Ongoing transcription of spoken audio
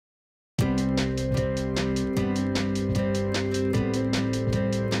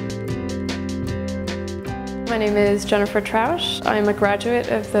My name is Jennifer Trausch. I'm a graduate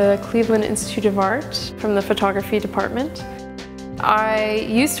of the Cleveland Institute of Art from the photography department. I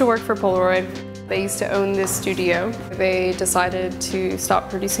used to work for Polaroid. They used to own this studio. They decided to stop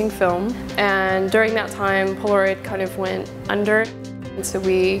producing film, and during that time Polaroid kind of went under. And so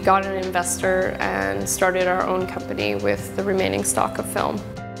we got an investor and started our own company with the remaining stock of film.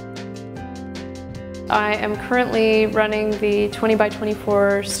 I am currently running the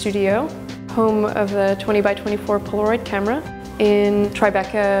 20x24 studio, home of the 20x24 Polaroid camera in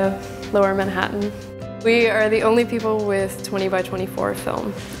Tribeca, Lower Manhattan. We are the only people with 20x24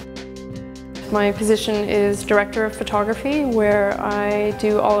 film. My position is Director of Photography, where I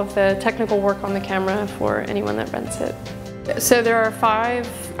do all of the technical work on the camera for anyone that rents it. So there are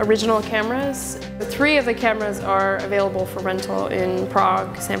 5 original cameras. 3 of the cameras are available for rental in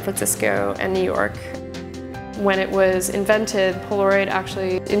Prague, San Francisco, and New York. When it was invented, Polaroid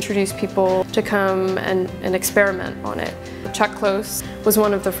actually introduced people to come and experiment on it. Chuck Close was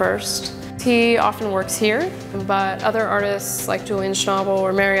one of the first. He often works here, but other artists like Julian Schnabel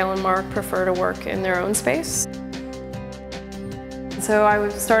or Mary Ellen Mark prefer to work in their own space. So I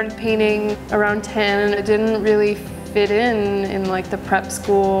started painting around 10. It didn't really fit in like the prep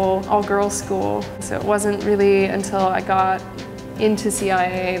school, all-girls school. So it wasn't really until I got into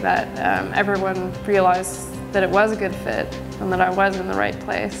CIA that everyone realized that it was a good fit and that I was in the right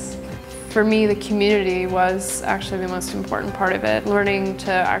place. For me, the community was actually the most important part of it. Learning to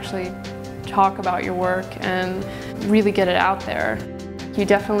actually talk about your work and really get it out there. You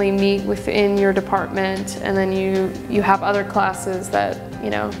definitely meet within your department, and then you have other classes that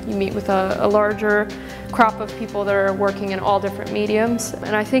you meet with a larger crop of people that are working in all different mediums.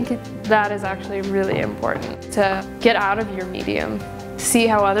 And I think that is actually really important, to get out of your medium, see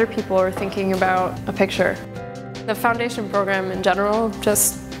how other people are thinking about a picture. The foundation program in general,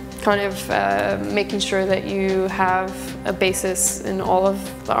 just kind of making sure that you have a basis in all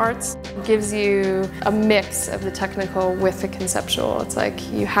of the arts, gives you a mix of the technical with the conceptual. It's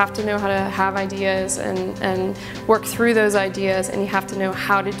like you have to know how to have ideas and work through those ideas, and you have to know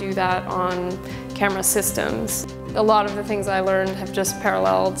how to do that on camera systems. A lot of the things I learned have just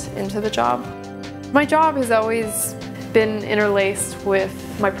paralleled into the job. My job has always been interlaced with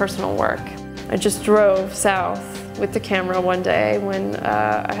my personal work. I just drove south with the camera one day when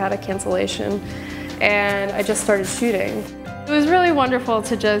I had a cancellation, and I just started shooting. It was really wonderful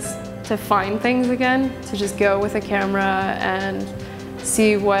to find things again, to just go with a camera and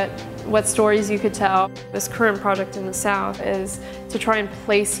see what stories you could tell. This current project in the South is to try and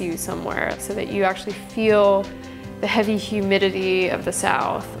place you somewhere so that you actually feel the heavy humidity of the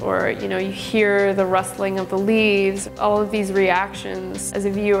South, or you hear the rustling of the leaves. All of these reactions as a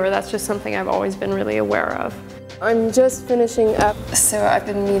viewer, that's just something I've always been really aware of. I'm just finishing up, so I've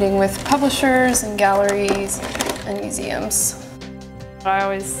been meeting with publishers and galleries and museums. I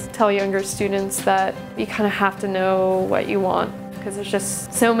always tell younger students that you kind of have to know what you want, because there's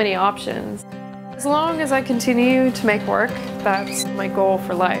just so many options. As long as I continue to make work, that's my goal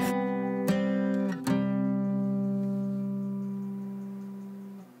for life.